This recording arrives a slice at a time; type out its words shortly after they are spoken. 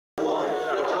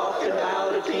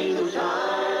team whose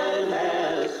time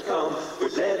has come.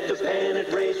 We've led the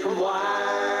pennant race from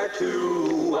wire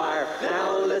to wire.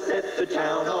 Now let's set the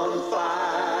town on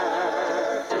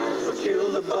fire. So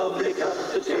chill the bubbly cup,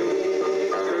 the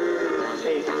ticker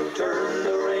tape. Turn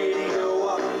the radio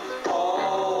up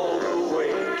all the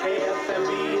way. KFMB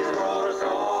has brought us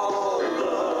all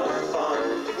the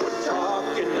fun. We're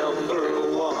talking number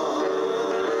one.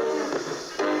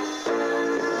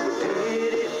 We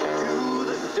did it to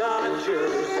the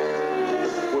Dodgers.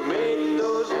 We made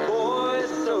those boys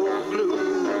so blue.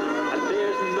 And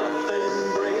there's nothing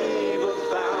brave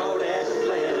about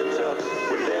Atlanta.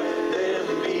 We left them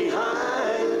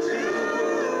behind too.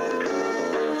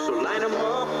 So line them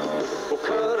up or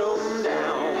cut them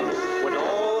down. When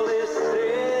all is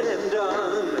said and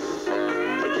done,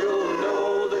 you'll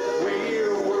know that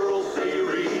we're World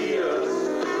Serious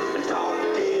and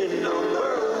talking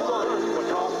number one. We're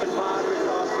talking Padres,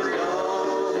 talking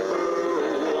number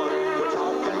one. We're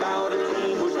talking about a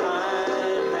team whose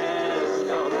time has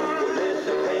come. We'll let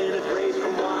the pennant race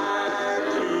from wire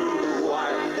to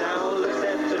wire. Now let's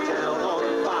set the town on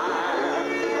fire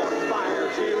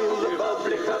till the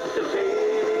public up the ticker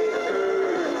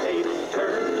tape.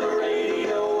 Turn the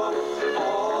radio up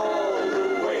all the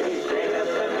way.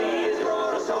 KFMB has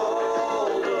brought us all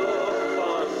the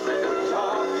fun. We're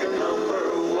talking number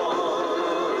one.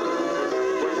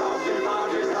 We're talking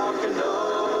Padres, talking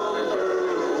number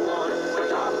one. We're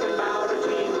talking about a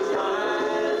team whose time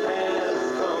has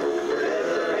come. We're let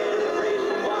the pennant race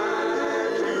from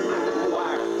wire to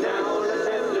wire. Now let's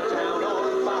set the town on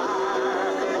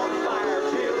fire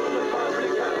till the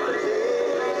public got the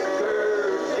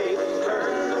ticker tape.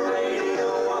 Turn the radio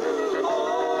up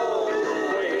all the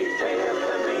way.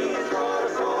 KFMB has brought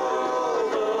us all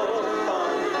the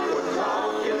fun. We're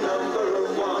talking number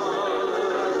one.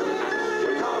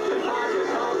 We're talking Padres,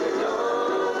 talking number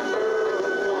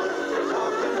one. We're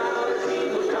talking about a team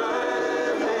whose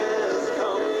time has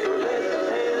come. We're let the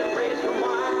pennant race from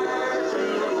wire to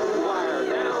wire.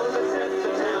 Now let's set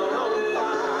the town on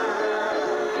fire.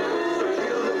 So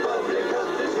chill the public up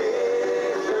the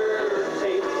ticker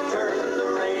tape. Turn the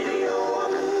radio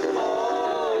up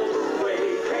all the way.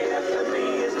 KFMB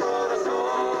has brought us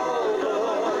all the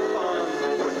fun.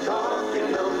 We're talking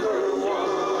number one.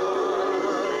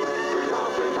 We're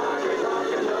talking Padres,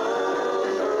 talking number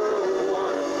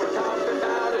one. We're talking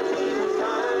about a team whose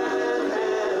time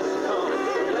has come.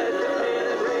 Let the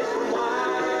pennant race from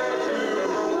wire to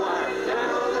wire.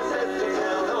 Now let's set the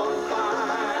town on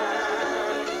fire.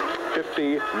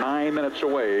 59 minutes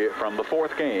away from the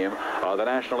fourth game of the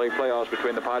National League playoffs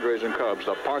between the Padres and Cubs.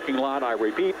 The parking lot, I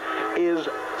repeat, is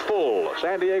full.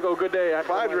 San Diego, good day.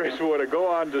 Padres were to go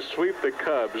on to sweep the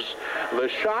Cubs. The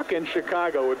shock in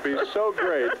Chicago would be so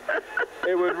great.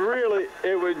 It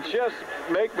would just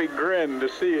make me grin to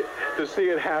see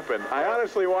it happen. I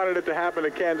honestly wanted it to happen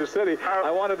to Kansas City.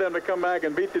 I wanted them to come back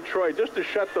and beat Detroit just to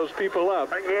shut those people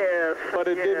up. Yes. But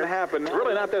it didn't happen.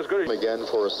 Really not as good. Again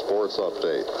for a sports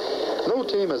update. No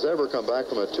team has ever come back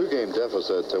from a two-game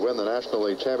deficit to win the National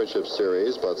League Championship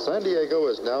Series, but San Diego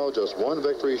is now just one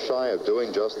victory shy of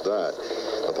doing just that.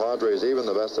 The Padres even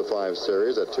the best-of-5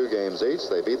 series at 2 games each.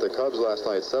 They beat the Cubs last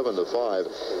night 7-5.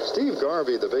 Steve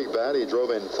Garvey, the big baddie, drove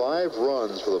in 5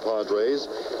 runs for the Padres,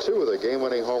 2 with a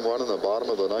game-winning home run in the bottom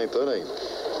of the 9th inning.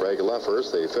 Greg Leffers,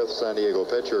 the 5th San Diego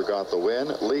pitcher, got the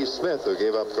win. Lee Smith, who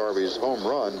gave up Garvey's home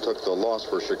run, took the loss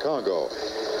for Chicago.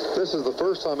 This is the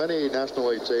first time any National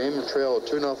League team trailed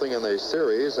 2-0 in the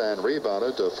series and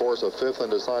rebounded to force a 5th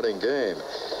and deciding game.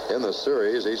 In the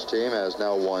series, each team has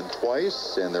now won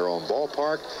twice in their own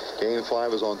ballpark. Game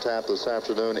 5 is on tap this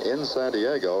afternoon in San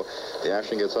Diego. The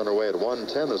action gets underway at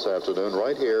 1:10 this afternoon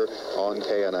right here on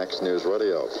KNX News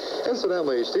Radio.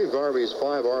 Incidentally, Steve Garvey's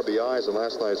 5 RBIs in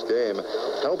last night's game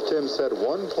helped him set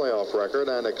one playoff record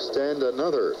and extend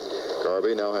another.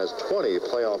 Garvey now has 20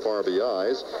 playoff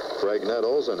RBIs. Greg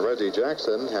Nettles and Reggie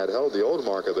Jackson had held the old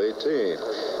mark of 18.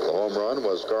 The home run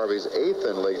was Garvey's 8th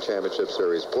in League Championship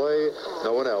Series play.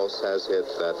 No one else has hit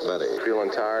that many.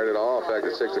 Feeling tired at all. In fact,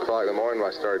 at 6 o'clock in the morning,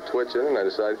 I started twitching, and I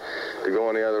decided to go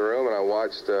in the other room, and I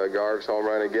watched Garv's home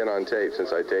run again on tape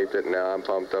since I taped it, and now I'm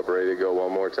pumped up, ready to go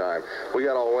one more time. We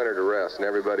got all winter to rest, and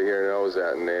everybody here knows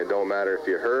that, and it don't matter if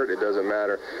you're hurt. It doesn't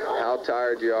matter how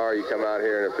tired you are. You come out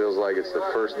here, and it feels like it's the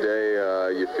first day.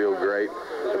 You feel great.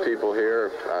 The people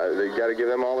here, they got to give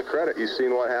them all the credit. You've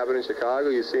seen what happened in Chicago.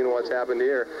 You've seen what's happened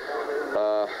here.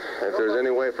 if there's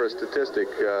any way for a statistic,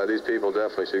 these people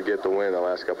definitely should get the win the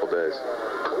last couple days.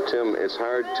 Tim, it's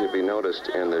hard to be noticed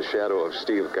in the shadow of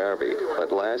Steve Garvey,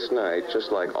 but last night,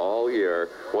 just like all year,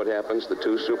 what happens? The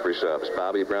two super subs.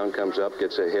 Bobby Brown comes up,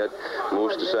 gets a hit,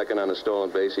 moves to second on a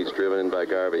stolen base. He's driven in by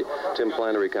Garvey. Tim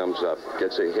Flannery comes up,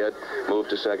 gets a hit, moved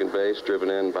to second base, driven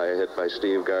in by a hit by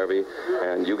Steve Garvey.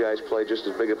 And you guys played just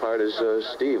as big a part as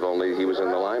Steve, only he was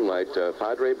in the limelight.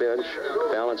 Padre bench,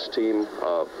 balanced team,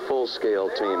 full-scale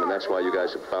team, and that's why you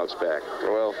guys have bounced back.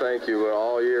 Well, thank you.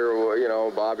 All year, you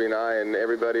know, Bobby and I and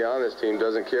everybody on this team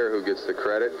doesn't care who gets the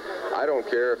credit. I don't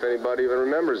care if anybody even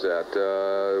remembers that.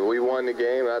 We won the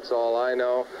game. That's all I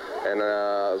know. And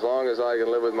as long as I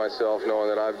can live with myself knowing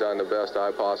that I've done the best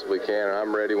I possibly can and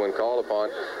I'm ready when called upon,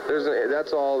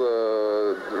 that's all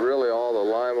really all the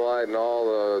limelight and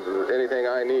all anything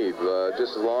I need.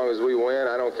 Just as long as we win,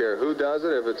 I don't care who does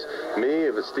it. If it's me,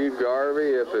 if it's Steve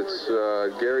Garvey, if it's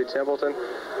Gary Templeton,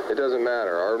 it doesn't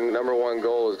matter. Our number one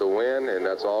goal is to win, and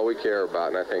that's all we care about,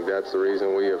 and I think that's the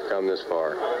reason we have come this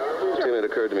far. Tim, it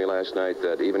occurred to me last night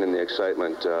that even in the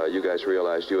excitement, you guys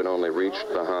realized you had only reached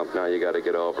the hump. Now you got to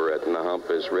get over it, and the hump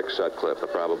is Rick Sutcliffe, a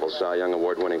probable Cy Young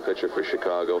Award-winning pitcher for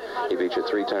Chicago. He beat you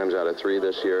 3 times out of 3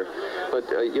 this year. But,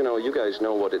 you know, you guys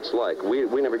know what it's like. We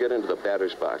never get into the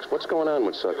batter's box. What's going on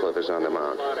when Sutcliffe is on the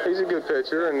mound? He's a good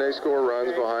pitcher, and they score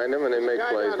runs behind him, and they make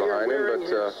plays behind him. But,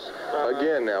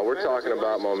 again, now, we're talking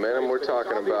about momentum. We're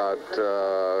talking about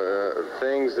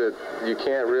things that you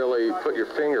can't really put your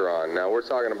finger on. Now, we're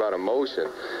talking about emotion.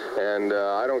 And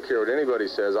I don't care what anybody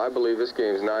says. I believe this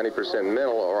game's 90%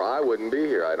 mental, or I wouldn't be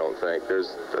here, I don't think.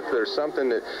 There's something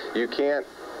that you can't,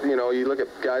 you know, you look at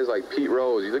guys like Pete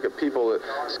Rose, you look at people that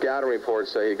scouting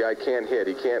reports say a guy can't hit,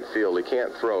 he can't field, he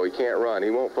can't throw, he can't run,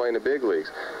 he won't play in the big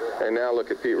leagues. And now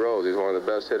look at Pete Rose, he's one of the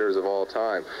best hitters of all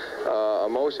time.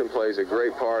 Emotion plays a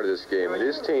great part of this game.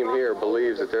 This team here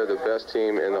believes that they're the best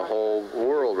team in the whole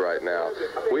world right now.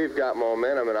 We've got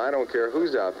momentum, and I don't care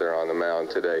who's out there on the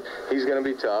mound today. He's going to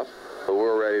be tough, but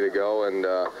we're ready to go, and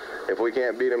if we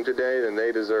can't beat them today, then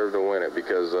they deserve to win it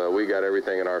because we got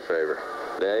everything in our favor.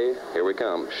 Today, here we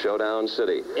come, Showdown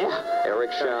City. Yeah. Eric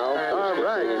Schau, who's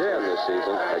 15-10 this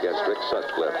season, against Rick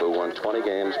Sutcliffe, who won 20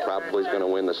 games, probably is going to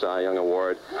win the Cy Young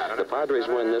Award. The Padres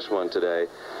win this one today.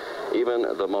 Even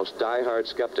the most diehard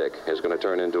skeptic is going to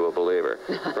turn into a believer.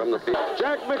 From the field,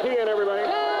 Jack McKeon, everybody.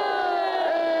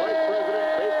 Vice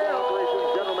President, Baseball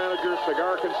Operations, General Manager,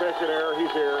 Cigar Concessionaire,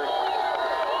 he's here.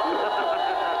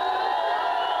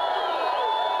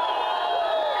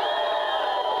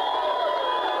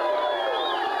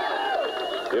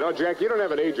 You know, Jack, you don't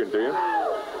have an agent, do you?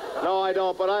 No, I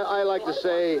don't, but I like to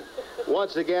say,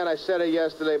 once again, I said it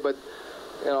yesterday, but,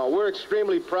 you know, we're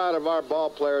extremely proud of our ball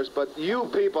players, but you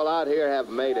people out here have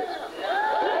made it.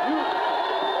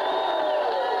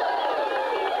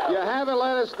 You haven't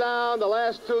let us down the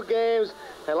last 2 games,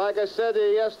 and like I said to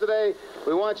you yesterday,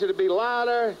 we want you to be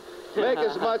louder, make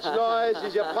as much noise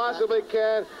as you possibly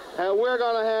can, and we're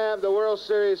going to have the World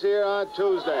Series here on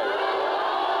Tuesday.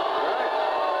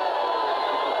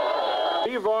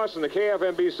 Steve Voss and the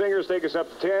KFMB Singers take us up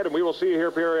to Ted, and we will see you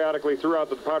here periodically throughout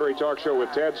the Padre Talk Show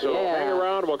with Ted. So hang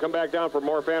around. We'll come back down for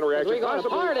more fan reaction. We're going to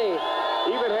party.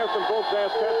 Even have some folks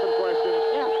ask Ted some questions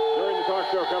during the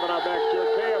talk show coming up next year.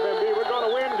 KFMB, we're going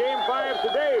to win Game 5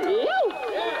 today.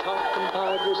 Talking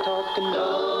Padres, talking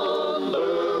 #1.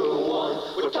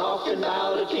 We're talking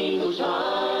about a team whose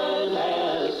time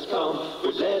has come.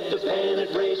 We've led the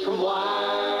pennant race from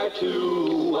wire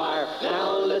to wire.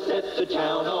 Now let's set the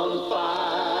town on fire.